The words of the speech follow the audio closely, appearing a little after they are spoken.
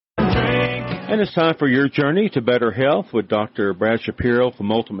And it's time for your journey to better health with Dr. Brad Shapiro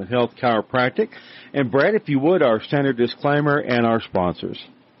from Ultimate Health Chiropractic. And Brad, if you would, our standard disclaimer and our sponsors.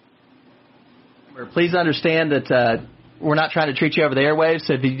 Please understand that we're not trying to treat you over the airwaves.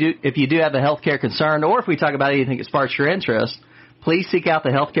 So if you do have a healthcare concern, or if we talk about anything that sparks your interest, please seek out the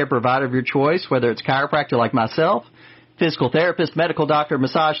healthcare provider of your choice, whether it's chiropractor like myself, physical therapist, medical doctor,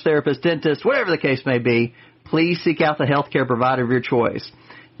 massage therapist, dentist, whatever the case may be. Please seek out the healthcare provider of your choice.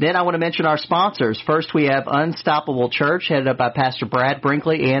 Then I want to mention our sponsors. First, we have Unstoppable Church, headed up by Pastor Brad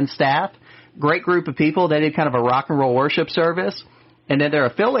Brinkley and staff. Great group of people. They did kind of a rock and roll worship service. And then they're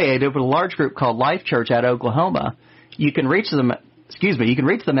affiliated with a large group called Life Church out of Oklahoma. You can reach them, you can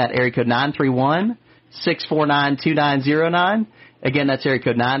reach them at area code 931-649-2909. Again, that's area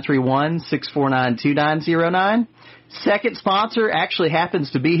code 931-649-2909. Second sponsor actually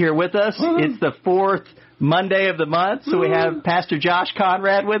happens to be here with us. It's the fourth Monday of the month, so we have Pastor Josh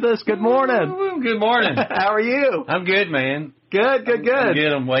Conrad with us. Good morning. Good morning. How are you? I'm good, man. Good. I'm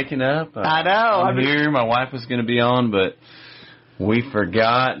good. I'm waking up. I know. I'm here. My wife was going to be on, but we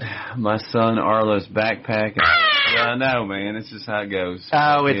forgot my son Arlo's backpack. I know, man. It's just how it goes.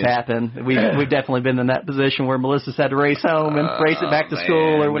 Oh, it's happened. We've definitely been in that position where Melissa's had to race home and race it back to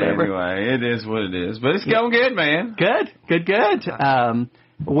school or whatever. Anyway, it is what it is. But it's going good, man. Good.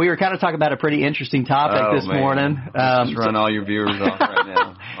 We were kind of talking about a pretty interesting topic this morning. Just run all your viewers off right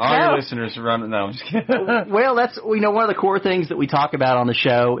now. All your listeners are running. No, I'm just kidding. Well, that's one of the core things that we talk about on the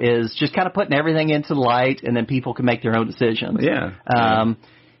show is just kind of putting everything into the light, and then people can make their own decisions. Yeah.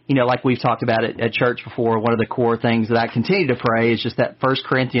 Like we've talked about it at church before, one of the core things that I continue to pray is just that 1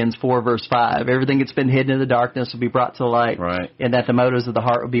 Corinthians 4, verse 5. Everything that's been hidden in the darkness will be brought to the light, right, and that the motives of the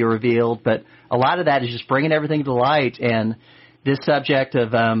heart will be revealed. But a lot of that is just bringing everything to the light, and this subject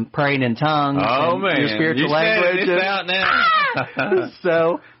of praying in tongues your spiritual language. It's out now.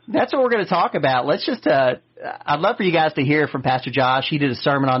 So that's what we're going to talk about. Let's just I'd love for you guys to hear from Pastor Josh. He did a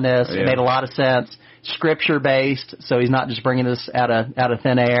sermon on this. It made a lot of sense. Scripture-based, so he's not just bringing this out of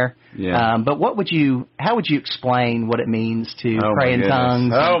thin air. Yeah. But how would you explain what it means to pray in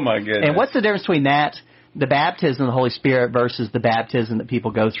tongues? Oh, my goodness. And what's the difference between that, the baptism of the Holy Spirit, versus the baptism that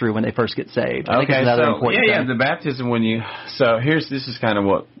people go through when they first get saved? I think it's another important thing. The baptism this is kind of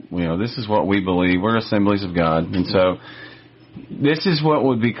what, this is what we believe. We're Assemblies of God, and so this is what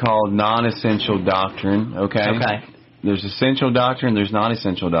would be called non-essential doctrine, okay? There's essential doctrine, there's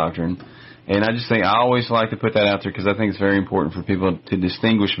non-essential doctrine. And I just think I always like to put that out there because I think it's very important for people to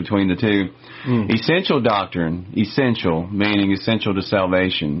distinguish between the two. Essential doctrine, essential, meaning essential to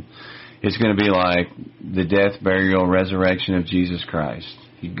salvation, is going to be like the death, burial, resurrection of Jesus Christ.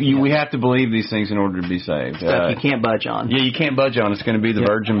 We have to believe these things in order to be saved. Stuff you can't budge on. Yeah, you can't budge on. It's going to be the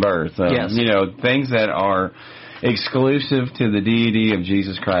virgin birth. Things that are exclusive to the deity of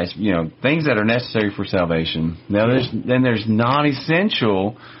Jesus Christ, things that are necessary for salvation. Now, there's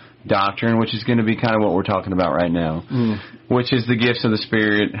non-essential doctrine, which is going to be kind of what we're talking about right now, which is the gifts of the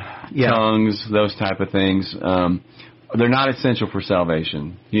Spirit, tongues, those type of things. They're not essential for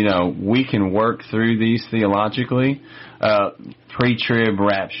salvation. We can work through these theologically, pre-trib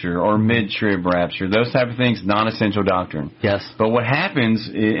rapture or mid-trib rapture, those type of things, non-essential doctrine. Yes. But what happens,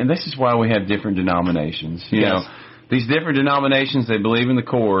 and this is why we have different denominations, these different denominations, they believe in the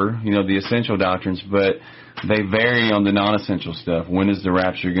core, the essential doctrines, but they vary on the non-essential stuff. When is the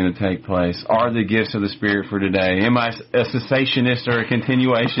rapture going to take place? Are the gifts of the Spirit for today? Am I a cessationist or a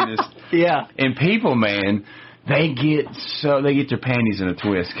continuationist? Yeah. And people, man, they get their panties in a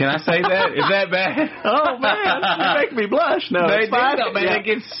twist. Can I say that? Is that bad? Oh, man, you make me blush. No, they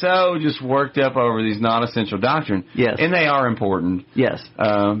get so just worked up over these non-essential doctrine. Yes. And they are important. Yes. But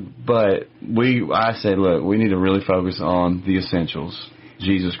I say, look, we need to really focus on the essentials.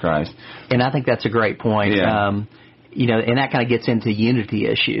 Jesus Christ. And I think that's a great point. Yeah. And that kind of gets into unity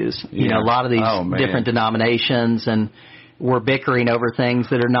issues. A lot of these different denominations, and we're bickering over things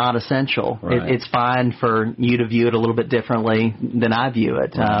that are not essential. Right. It's fine for you to view it a little bit differently than I view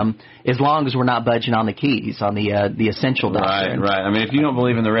it, as long as we're not budging on the keys, on the essential doctrine. Right. I mean, if you don't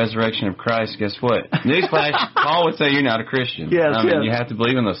believe in the resurrection of Christ, guess what? Newsflash, Paul would say you're not a Christian. Yes, you have to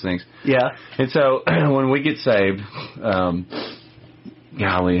believe in those things. Yeah. And so when we get saved,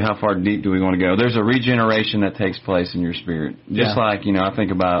 golly, how far deep do we want to go? There's a regeneration that takes place in your spirit. Just like, I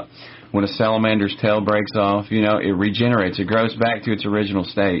think about when a salamander's tail breaks off, it regenerates. It grows back to its original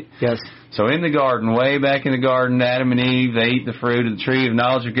state. Yes. So in the garden, way back in the garden, Adam and Eve, they eat the fruit of the tree of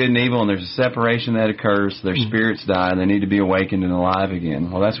knowledge of good and evil, and there's a separation that occurs. Their spirits die, and they need to be awakened and alive again.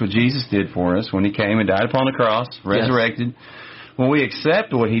 Well, that's what Jesus did for us when he came and died upon the cross, resurrected. Yes. When we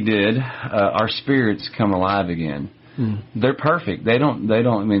accept what he did, our spirits come alive again. They're perfect. They don't.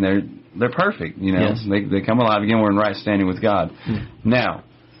 I mean, they're perfect. You know, yes. they come alive again. We're in right standing with God. Now,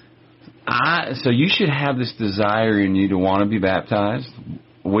 so you should have this desire in you to want to be baptized.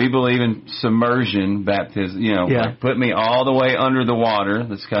 We believe in submersion baptism. You know, like put me all the way under the water.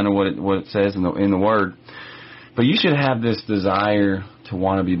 That's kind of what it says in the Word. But you should have this desire to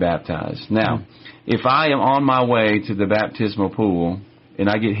want to be baptized. Now, if I am on my way to the baptismal pool and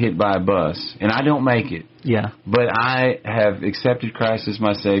I get hit by a bus and I don't make it, but I have accepted Christ as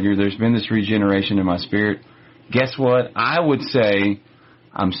my Savior, there's been this regeneration in my spirit, guess what? I would say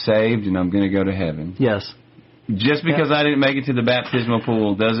I'm saved and I'm going to go to heaven. Yes. Just because I didn't make it to the baptismal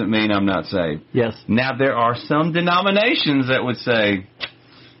pool doesn't mean I'm not saved. Yes. Now, there are some denominations that would say,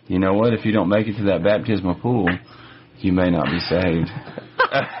 you know what, if you don't make it to that baptismal pool, you may not be saved.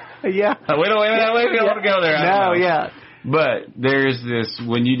 Yeah. We don't want to go there. No, yeah. But there's this,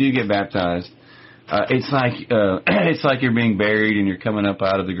 when you do get baptized, it's like you're being buried and you're coming up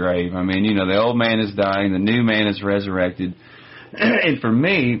out of the grave. I mean, you know, the old man is dying, the new man is resurrected. And for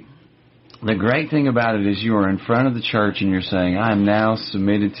me, the great thing about it is you are in front of the church and you're saying, I am now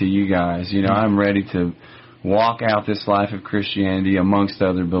submitted to you guys. You know, I'm ready to walk out this life of Christianity amongst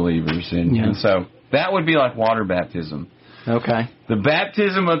other believers. And so that would be like water baptism. Okay. The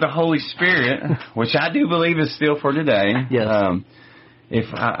baptism of the Holy Spirit, which I do believe is still for today. Yes.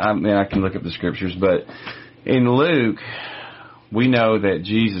 I mean, I can look up the scriptures, but in Luke, we know that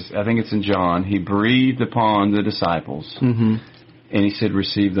Jesus, I think it's in John, he breathed upon the disciples, and he said,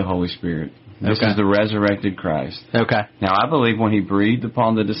 receive the Holy Spirit. This is the resurrected Christ. Okay. Now, I believe when he breathed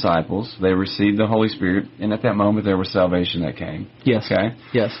upon the disciples, they received the Holy Spirit, and at that moment there was salvation that came. Yes. Okay?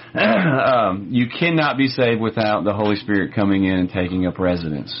 Yes. You cannot be saved without the Holy Spirit coming in and taking up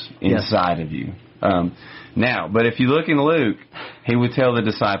residence inside of you. Now, but if you look in Luke, he would tell the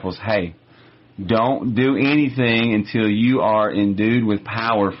disciples, hey, don't do anything until you are endued with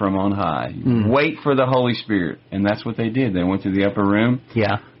power from on high. Wait for the Holy Spirit. And that's what they did. They went to the upper room.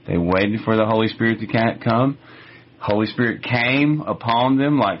 Yeah. They waited for the Holy Spirit to come. Holy Spirit came upon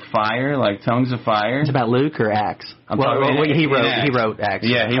them like fire, like tongues of fire. It's about Luke or Acts? He wrote Acts.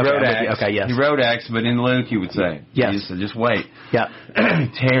 Yeah, he wrote Acts. Okay, yes. He wrote Acts, but in Luke he would say, yes. Just wait. Yeah.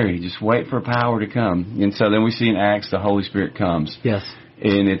 Tarry, just wait for power to come. And so then we see in Acts the Holy Spirit comes. Yes.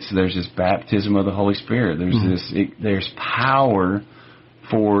 And there's this baptism of the Holy Spirit. There's power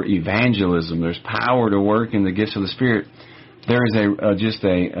for evangelism. There's power to work in the gifts of the Spirit. There is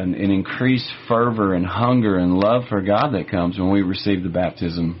an increased fervor and hunger and love for God that comes when we receive the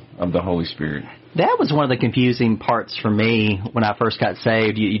baptism of the Holy Spirit. That was one of the confusing parts for me when I first got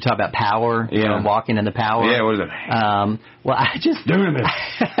saved. You talk about power, walking in the power. Yeah, what is it? Well, I just...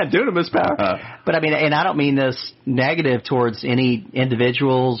 Dunamis power. But I mean, and I don't mean this negative towards any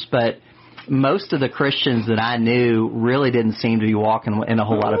individuals, but most of the Christians that I knew really didn't seem to be walking in a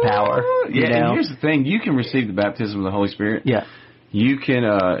whole lot of power. Yeah, and here's the thing. You can receive the baptism of the Holy Spirit. Yeah. You can,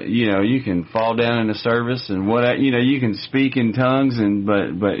 you can fall down in a service and you can speak in tongues,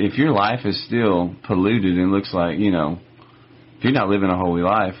 but if your life is still polluted and looks like, if you're not living a holy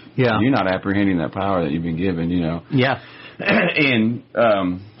life, you're not apprehending that power that you've been given, Yeah. And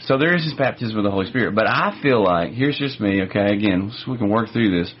so there is this baptism of the Holy Spirit. But I feel like, here's just me, okay, again, so we can work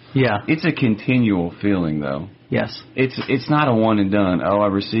through this. Yeah. It's a continual feeling, though. Yes. It's not a one and done. Oh, I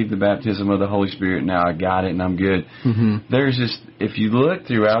received the baptism of the Holy Spirit, now I got it and I'm good. There's this, if you look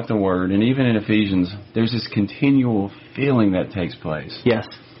throughout the Word, and even in Ephesians, there's this continual feeling that takes place. Yes.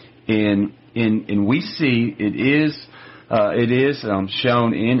 And we see it is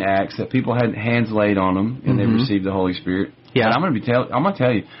shown in Acts that people had hands laid on them and they received the Holy Spirit. Yeah. And I'm going to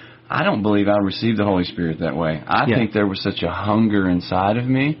tell you, I don't believe I received the Holy Spirit that way. I think there was such a hunger inside of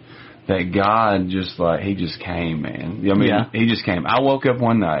me that God He just came, man. I mean, He just came. I woke up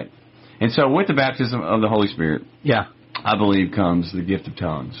one night. And so with the baptism of the Holy Spirit, I believe comes the gift of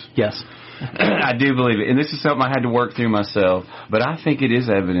tongues. Yes. I do believe it. And this is something I had to work through myself. But I think it is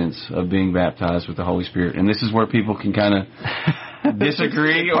evidence of being baptized with the Holy Spirit. And this is where people can kind of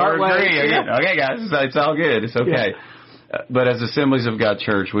disagree or agree. Yeah. Okay, guys, it's all good. It's okay. Yeah. But as Assemblies of God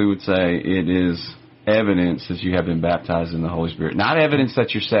Church, we would say it is evidence that you have been baptized in the Holy Spirit. Not evidence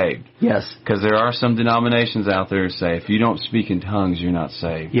that you're saved. Yes. Because there are some denominations out there that say if you don't speak in tongues, you're not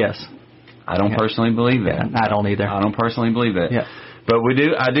saved. Yes. I don't personally believe that. I don't either. I don't personally believe that. Yeah. But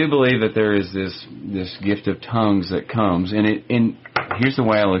I do believe that there is this gift of tongues that comes, and here's the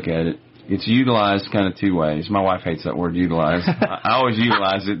way I look at it. It's utilized kind of two ways. My wife hates that word utilize. I always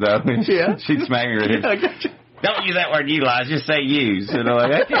utilize it though. Yeah. She'd smack me right here. Don't use that word utilize, just say use. And I'm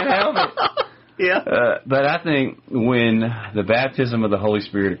like, I can't help it. Yeah. But I think when the baptism of the Holy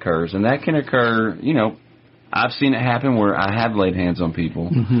Spirit occurs, and that can occur, I've seen it happen where I have laid hands on people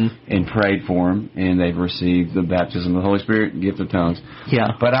and prayed for them, and they've received the baptism of the Holy Spirit, gift of tongues.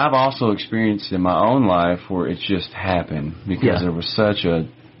 Yeah. But I've also experienced in my own life where it's just happened because there was such a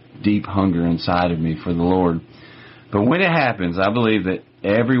deep hunger inside of me for the Lord. But when it happens, I believe that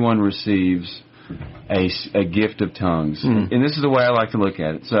everyone receives a gift of tongues. And this is the way I like to look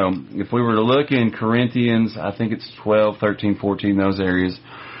at it. So if we were to look in Corinthians, I think it's 12, 13, 14, those areas,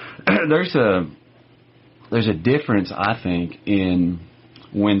 there's a difference, I think, in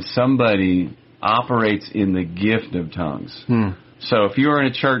when somebody operates in the gift of tongues. So if you're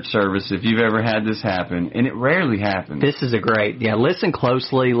in a church service, if you've ever had this happen, and it rarely happens. This is listen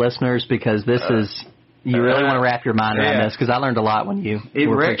closely, listeners, because this is, you really want to wrap your mind around this, because I learned a lot when you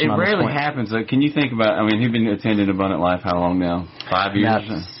were preaching on this point. It rarely happens. Can you think about, I mean, you've been attending Abundant Life how long now? 5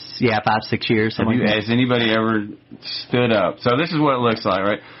 years? Yeah, 5-6 years. Has anybody ever stood up? So this is what it looks like,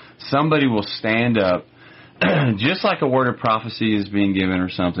 right? Somebody will stand up, just like a word of prophecy is being given or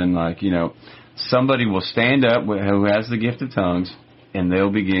something, like, you know, somebody will stand up who has the gift of tongues, and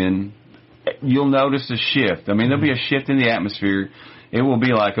they'll begin, you'll notice a shift. I mean, there'll be a shift in the atmosphere. It will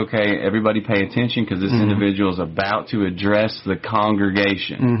be like, okay, everybody pay attention because this individual is about to address the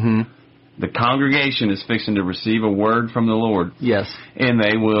congregation. The congregation is fixing to receive a word from the Lord. Yes. And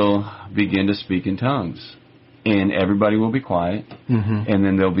they will begin to speak in tongues. And everybody will be quiet. And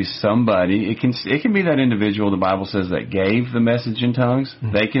then there'll be somebody, it can be that individual, the Bible says, that gave the message in tongues.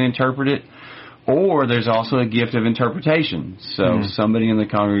 They can interpret it. Or there's also a gift of interpretation. So somebody in the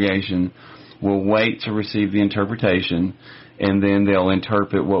congregation will wait to receive the interpretation, and then they'll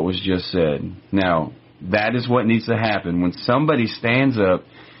interpret what was just said. Now, that is what needs to happen. When somebody stands up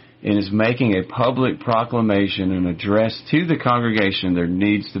and is making a public proclamation and address to the congregation, there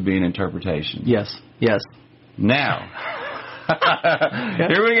needs to be an interpretation. Yes. Now,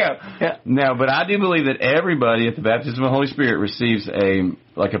 here we go. Yeah. Now, but I do believe that everybody at the baptism of the Holy Spirit receives a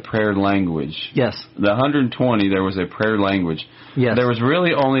prayer language. Yes. The 120, there was a prayer language. Yes. There was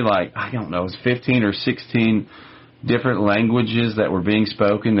really only it was 15 or 16 different languages that were being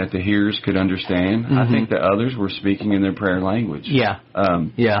spoken that the hearers could understand. I think the others were speaking in their prayer language. Yeah.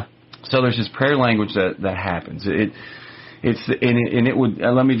 So there's this prayer language that happens. Let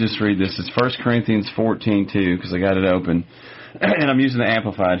me just read this. It's 1 Corinthians 14:2 because I got it open, and I'm using the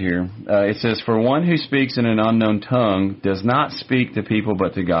Amplified here. It says, "For one who speaks in an unknown tongue does not speak to people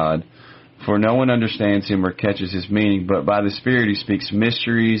but to God, for no one understands him or catches his meaning, but by the Spirit he speaks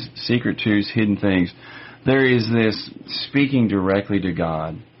mysteries, secret truths, hidden things." There is this speaking directly to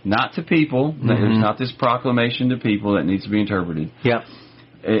God, not to people. There's not this proclamation to people that needs to be interpreted. Yep.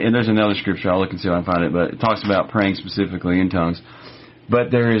 And there's another scripture, I'll look and see if I can find it, but it talks about praying specifically in tongues. But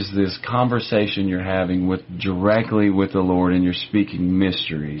there is this conversation you're having directly with the Lord, and you're speaking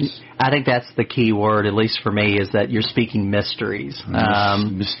mysteries. I think that's the key word, at least for me, is that you're speaking mysteries.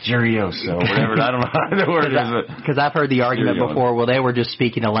 Mysterioso, whatever. I don't know how the word is. Because I've heard the argument before, well, they were just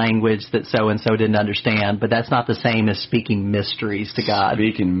speaking a language that so-and-so didn't understand, but that's not the same as speaking mysteries to God.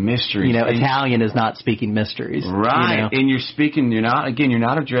 Speaking mysteries. You know, Italian is not speaking mysteries. Right. You know? And you're speaking, you're not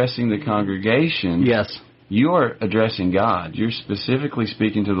addressing the congregation. Yes. You are addressing God. You're specifically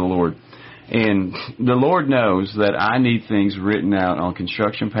speaking to the Lord. And the Lord knows that I need things written out on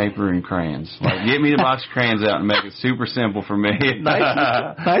construction paper and crayons. Like, get me the box of crayons out and make it super simple for me.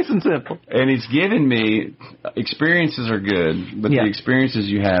 Nice and simple. And He's given me, experiences are good, but the experiences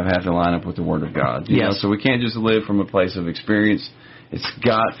you have to line up with the Word of God. You know? So we can't just live from a place of experience. It's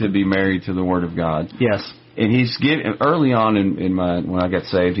got to be married to the Word of God. Yes. And He's given, early on when I got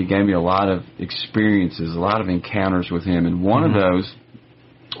saved, He gave me a lot of experiences, a lot of encounters with Him. And one of those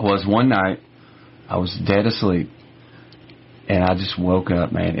was one night I was dead asleep, and I just woke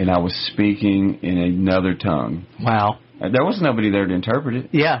up, man, and I was speaking in another tongue. Wow. There was nobody there to interpret it.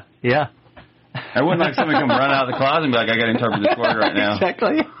 Yeah. It wasn't like somebody come run out of the closet and be like, I got to interpret this word right now.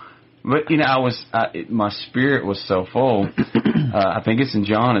 Exactly. But, my spirit was so full. I think it's in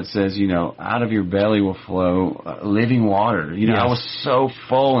John, it says, out of your belly will flow living water. Yes. I was so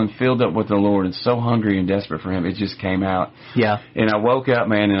full and filled up with the Lord and so hungry and desperate for Him. It just came out. Yeah. And I woke up,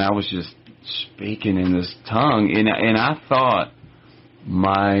 man, and I was just speaking in this tongue. And I thought,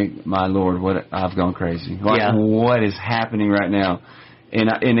 my Lord, I've gone crazy. What is happening right now? And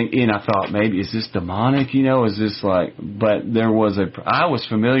I thought, maybe, is this demonic, is this but I was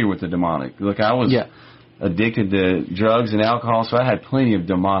familiar with the demonic. Look, I was addicted to drugs and alcohol, so I had plenty of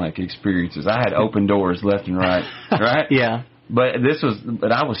demonic experiences. I had open doors left and right, right? Yeah. But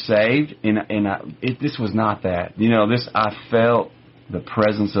I was saved, and this was not that. I felt the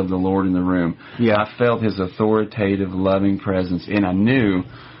presence of the Lord in the room. Yeah. I felt His authoritative, loving presence, and I knew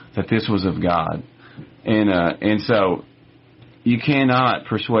that this was of God. And so you cannot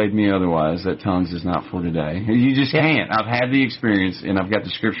persuade me otherwise that tongues is not for today. You just can't. I've had the experience, and I've got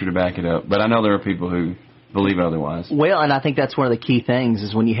the scripture to back it up. But I know there are people who believe otherwise. Well, and I think that's one of the key things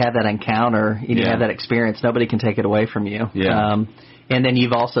is when you have that encounter and you have that experience, nobody can take it away from you. Yeah. And then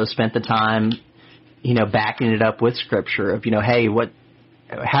you've also spent the time, backing it up with Scripture of, hey,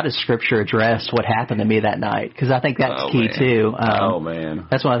 how does Scripture address what happened to me that night? Because I think that's key, too. Man.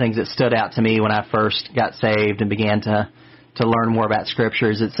 That's one of the things that stood out to me when I first got saved and began to learn more about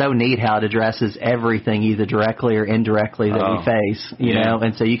Scripture. Is it's so neat how it addresses everything, either directly or indirectly, that we face, you know?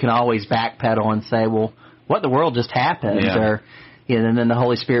 And so you can always backpedal and say, well, what in the world just happened? Or, and then the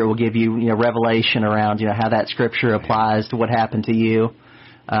Holy Spirit will give you, revelation around, how that Scripture applies to what happened to you.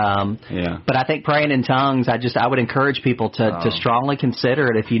 But I think praying in tongues, I would encourage people to strongly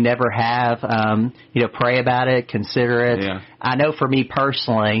consider it. If you never have, pray about it, consider it. Yeah. I know for me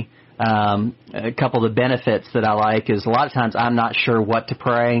personally, a couple of the benefits that I like is a lot of times I'm not sure what to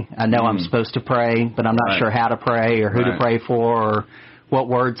pray. I know I'm supposed to pray, but I'm not sure how to pray or who to pray for or what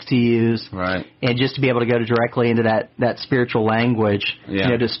words to use. Right. And just to be able to go directly into that spiritual language,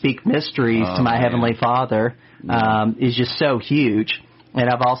 to speak mysteries to my Heavenly Father is just so huge. And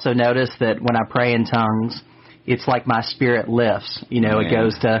I've also noticed that when I pray in tongues, it's like my spirit lifts. It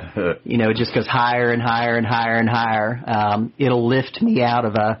goes to, it just goes higher and higher and higher and higher. It'll lift me out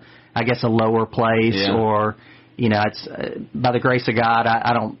of a lower place or, it's by the grace of God,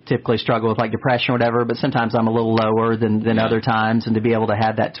 I don't typically struggle with like depression or whatever, but sometimes I'm a little lower than other times. And to be able to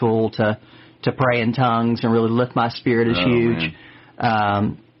have that tool to pray in tongues and really lift my spirit is huge.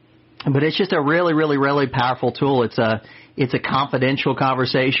 But it's just a really, really, really powerful tool. It's a confidential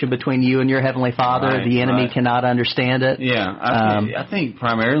conversation between you and your Heavenly Father. Right, the enemy cannot understand it. Yeah, I think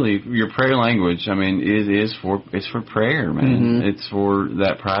primarily your prayer language. I mean, it's for prayer, man. It's for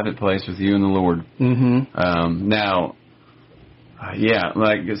that private place with you and the Lord. Now,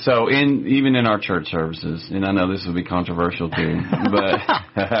 even in our church services, and I know this will be controversial too, but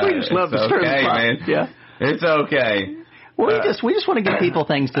we just love to stir the pot. Man. Yeah, it's okay. We just want to give people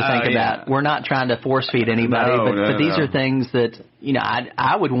things to think about. We're not trying to force feed anybody, but these are things that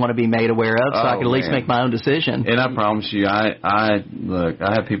I would want to be made aware of, so I could at least make my own decision. And I promise you, I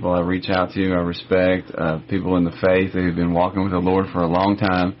have people I reach out to, I respect, people in the faith who've been walking with the Lord for a long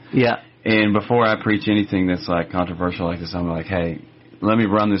time. Yeah. And before I preach anything that's like controversial like this, I'm like, hey, let me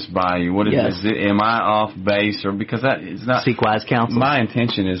run this by you. What is it? Am I off base, or because that is not seek wise counsel? My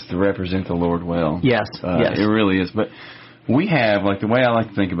intention is to represent the Lord well. Yes, it really is, but. We have, like, the way I like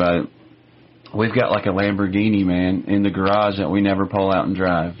to think about it, we've got, like, a Lamborghini, man, in the garage that we never pull out and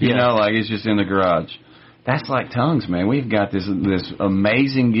drive. You know, like, it's just in the garage. That's like tongues, man. We've got this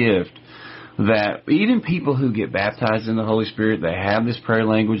amazing gift that even people who get baptized in the Holy Spirit, they have this prayer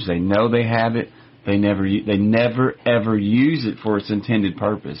language, they know they have it, they never, ever use it for its intended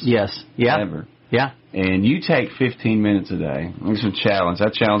purpose. Yes. Yeah. Ever. Yeah. And you take 15 minutes a day. It's a challenge. I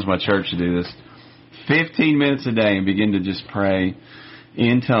challenge my church to do this. 15 minutes a day and begin to just pray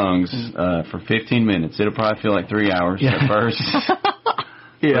in tongues for 15 minutes. It'll probably feel like 3 hours at first.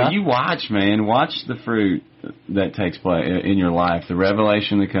 But you watch the fruit that takes place in your life, the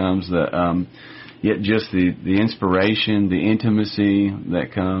revelation that comes, just the inspiration, the intimacy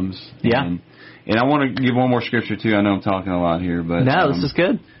that comes. Yeah. And I want to give one more scripture too. I know I'm talking a lot here, but no, this is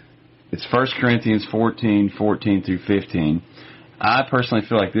good. It's 1 Corinthians 14 through 15. I personally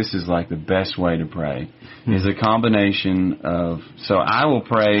feel like this is like the best way to pray. Is a combination of, so I will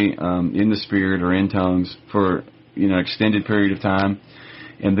pray in the Spirit or in tongues for extended period of time,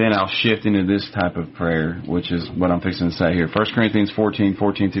 and then I'll shift into this type of prayer, which is what I'm fixing to say here. 1 Corinthians 14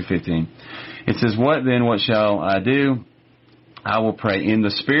 through 15. It says, what shall I do? I will pray in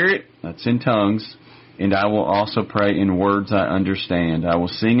the Spirit, that's in tongues, and I will also pray in words I understand. I will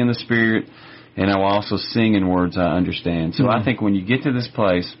sing in the Spirit, and I will also sing in words I understand. So I think when you get to this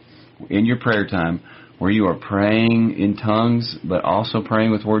place in your prayer time where you are praying in tongues but also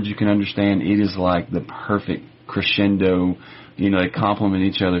praying with words you can understand, it is like the perfect crescendo. They complement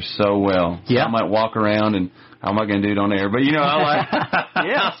each other so well. So I might walk around and I'm not going to do it on air, but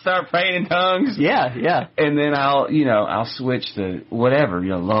I'll start praying in tongues. Yeah. And then I'll switch to whatever.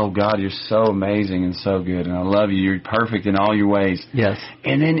 Lord God, you're so amazing and so good, and I love you. You're perfect in all your ways. Yes.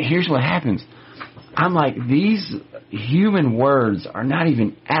 And then here's what happens. I'm like, these human words are not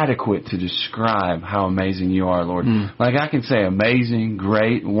even adequate to describe how amazing you are, Lord. Like, I can say amazing,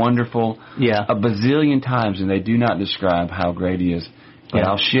 great, wonderful a bazillion times, and they do not describe how great He is. But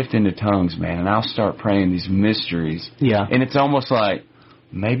I'll shift into tongues, man, and I'll start praying these mysteries. Yeah. And it's almost like,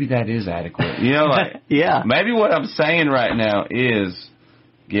 maybe that is adequate. Maybe what I'm saying right now is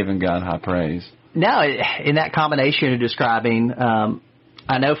giving God high praise. No, in that combination you're describing,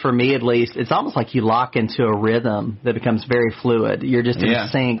 I know for me at least, it's almost like you lock into a rhythm that becomes very fluid. You're just in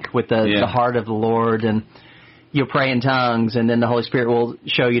sync with the heart of the Lord, and you'll pray in tongues, and then the Holy Spirit will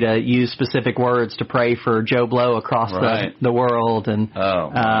show you to use specific words to pray for Joe Blow across the world, and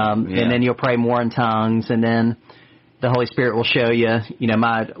and then you'll pray more in tongues, and then the Holy Spirit will show you,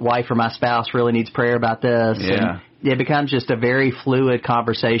 my wife or my spouse really needs prayer about this. Yeah. And it becomes just a very fluid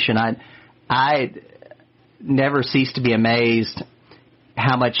conversation. I never cease to be amazed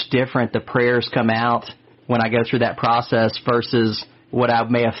how much different the prayers come out when I go through that process versus what I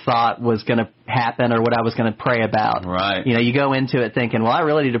may have thought was going to happen or what I was going to pray about. Right. You go into it thinking, well, I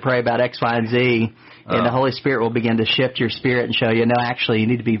really need to pray about X, Y, and Z, and the Holy Spirit will begin to shift your spirit and show you, no, actually, you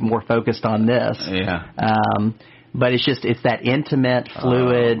need to be more focused on this. Yeah. But it's that intimate,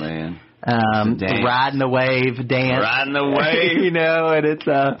 fluid, riding the wave dance. Riding the wave. And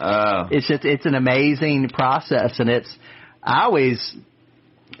it's an amazing process, and I always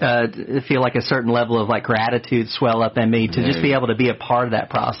feel like a certain level of gratitude swell up in me to just be able to be a part of that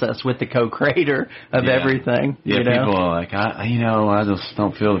process with the co-creator of everything. Yeah, people are like, I just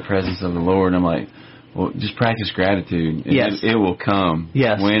don't feel the presence of the Lord. And I'm like, well, just practice gratitude. Yes. It will come.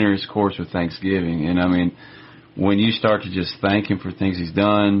 Yes. Winter's course with Thanksgiving. And I mean, when you start to just thank Him for things He's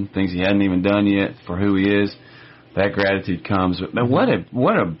done, things He hadn't even done yet, for who He is, that gratitude comes. But what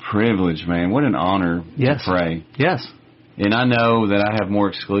a privilege, man. What an honor to pray. Yes. And I know that I have more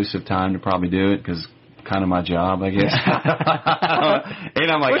exclusive time to probably do it because kind of my job, I guess.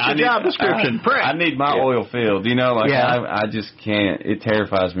 And I'm like, what's your job description? Pray. I need my oil filled. I just can't. It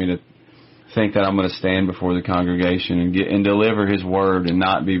terrifies me to think that I'm going to stand before the congregation and deliver His word and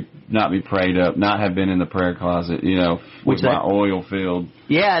not be prayed up, not have been in the prayer closet, with my oil filled.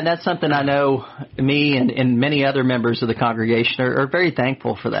 Yeah, and that's something I know me and many other members of the congregation are very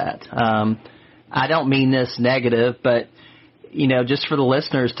thankful for that. I don't mean this negative, but just for the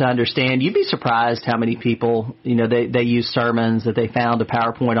listeners to understand, you'd be surprised how many people, they use sermons that they found a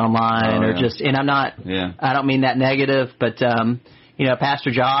PowerPoint online and I don't mean that negative, but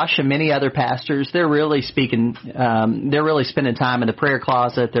Pastor Josh and many other pastors, they're really spending time in the prayer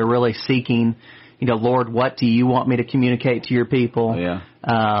closet. They're really seeking, Lord, what do you want me to communicate to your people? Yeah.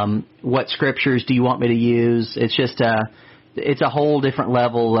 What scriptures do you want me to use? It's just it's a whole different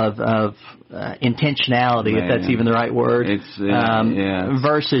level of intentionality, if that's even the right word. It's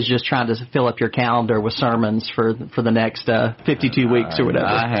versus just trying to fill up your calendar with sermons for the next 52 weeks or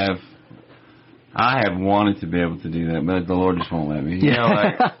whatever. I have wanted to be able to do that, but the Lord just won't let me.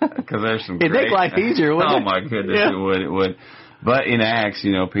 Because there's some. It'd make life easier, wouldn't it? Oh my goodness, it would. But in Acts,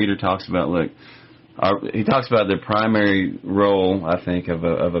 Peter talks about he talks about the primary role, I think, of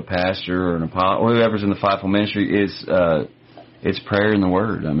a pastor or an apostle or whoever's in the fivefold ministry is it's prayer and the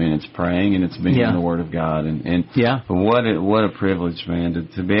Word. I mean, it's praying and it's being in the Word of God. But what a privilege, man,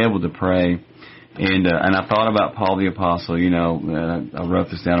 to be able to pray. And I thought about Paul the Apostle. I wrote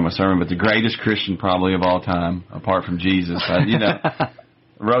this down in my sermon, but the greatest Christian probably of all time, apart from Jesus.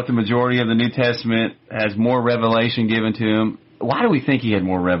 Wrote the majority of the New Testament, has more revelation given to him. Why do we think he had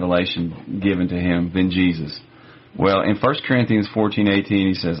more revelation given to him than Jesus? Well, in 1 Corinthians 14:18,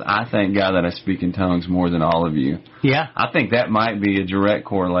 he says, I thank God that I speak in tongues more than all of you. Yeah. I think that might be a direct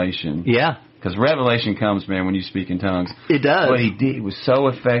correlation. Yeah. Because revelation comes, man, when you speak in tongues. It does. What he did was so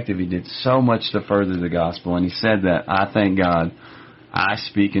effective. He did so much to further the gospel. And he said that, I thank God I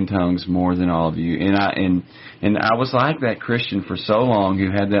speak in tongues more than all of you. And I was like that Christian for so long who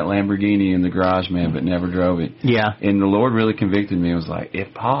had that Lamborghini in the garage, man, but never drove it. Yeah. And the Lord really convicted me. It was like,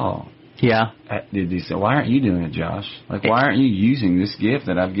 if Paul did he say, why aren't you doing it, Josh? Why aren't you using this gift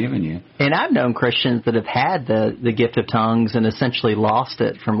that I've given you? And I've known Christians that have had the gift of tongues and essentially lost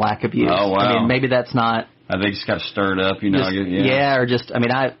it from lack of use. Oh, wow. I mean, maybe that's not... They just got stirred up,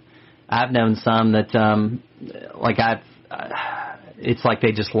 I've known some that, it's like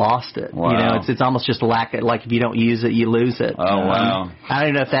they just lost it. Wow. It's almost just a lack of, if you don't use it, you lose it. Oh, wow. I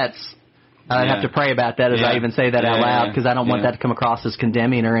don't know if that's... I'd have to pray about that as I even say that out loud, because I don't want that to come across as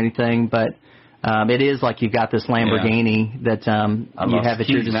condemning or anything, but it is like you've got this Lamborghini that you have at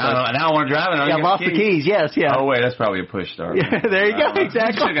your disposal. Now I want to drive it. I lost the keys, yes, yeah. Oh, wait, that's probably a push start. There you go,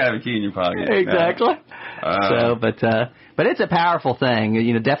 exactly. You should have a key in your pocket. Exactly. But it's a powerful thing.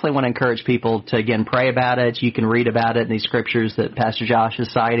 Definitely want to encourage people to, again, pray about it. You can read about it in these scriptures that Pastor Josh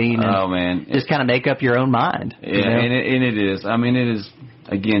is citing. And just kind of make up your own mind. Yeah, and it is. I mean, it is,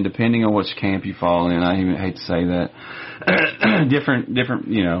 again, depending on which camp you fall in. I even hate to say that. different,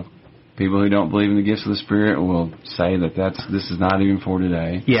 people who don't believe in the gifts of the Spirit will say that this is not even for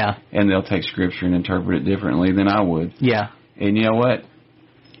today. Yeah. And they'll take Scripture and interpret it differently than I would. Yeah. And you know what?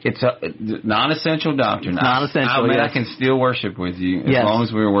 It's a non-essential doctrine. Non-essential, I can still worship with you as long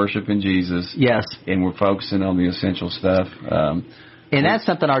as we're worshiping Jesus. Yes. And we're focusing on the essential stuff. And that's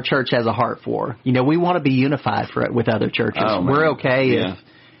something our church has a heart for. We want to be unified with other churches. We're okay if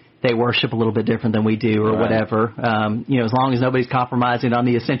they worship a little bit different than we do or whatever. As long as nobody's compromising on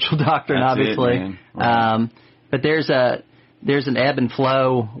the essential doctrine, that's obviously. But there's an ebb and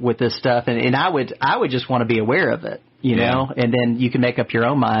flow with this stuff, and I would just want to be aware of it. And then you can make up your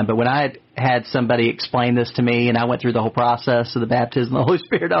own mind. But when I had somebody explain this to me and I went through the whole process of the baptism of the Holy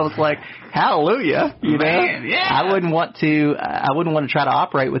Spirit, I was like, hallelujah. Man, yeah. I wouldn't want to try to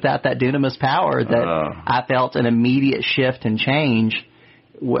operate without that dunamis power that I felt an immediate shift and change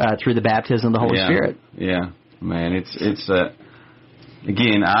through the baptism of the Holy Spirit. Yeah, man, it's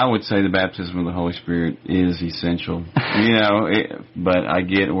again, I would say the baptism of the Holy Spirit is essential. But I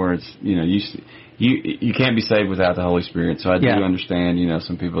get where it's you can't be saved without the Holy Spirit. So I do understand,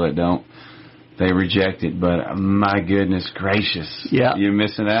 some people that don't, they reject it. But my goodness gracious, you're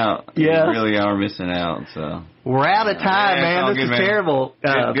missing out. Yeah. You really are missing out. So we're out of time, man. This is terrible.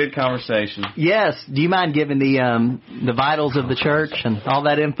 Good conversation. Yes. Do you mind giving the vitals of the church and all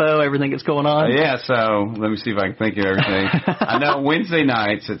that info, everything that's going on? So let me see if I can think of everything. I know Wednesday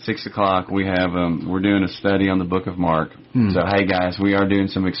nights at 6:00 we have we're doing a study on the book of Mark. So hey guys, we are doing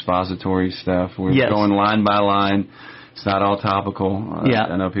some expository stuff. We're going line by line. It's not all topical.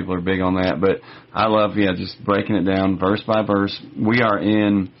 I know people are big on that, but I love just breaking it down verse by verse. We are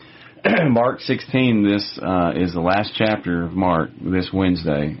in Mark 16, this is the last chapter of Mark this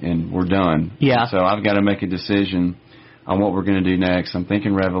Wednesday, and we're done. Yeah. So I've got to make a decision on what we're going to do next. I'm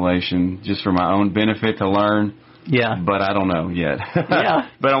thinking Revelation, just for my own benefit to learn. Yeah. But I don't know yet. Yeah.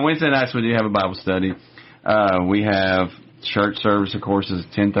 But on Wednesday nights we do have a Bible study. We have church service, of course, is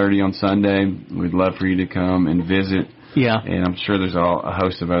 10:30 on Sunday. We'd love for you to come and visit. Yeah. And I'm sure there's a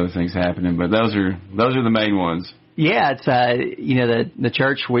host of other things happening, but those are the main ones. Yeah, it's the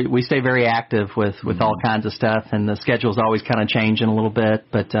church we stay very active with all kinds of stuff, and the schedule's always kind of changing a little bit,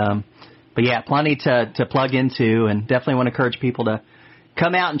 but yeah, plenty to plug into, and definitely want to encourage people to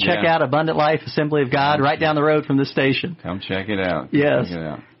come out and check out Abundant Life Assembly of God right down the road from this station. Come check it out. Yes. Check it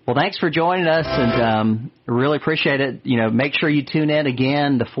out. Well, thanks for joining us, and really appreciate it. Make sure you tune in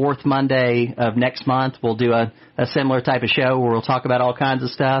again the fourth Monday of next month. We'll do a similar type of show where we'll talk about all kinds of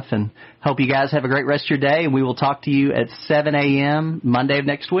stuff, and hope you guys have a great rest of your day, and we will talk to you at 7 a.m. Monday of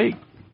next week.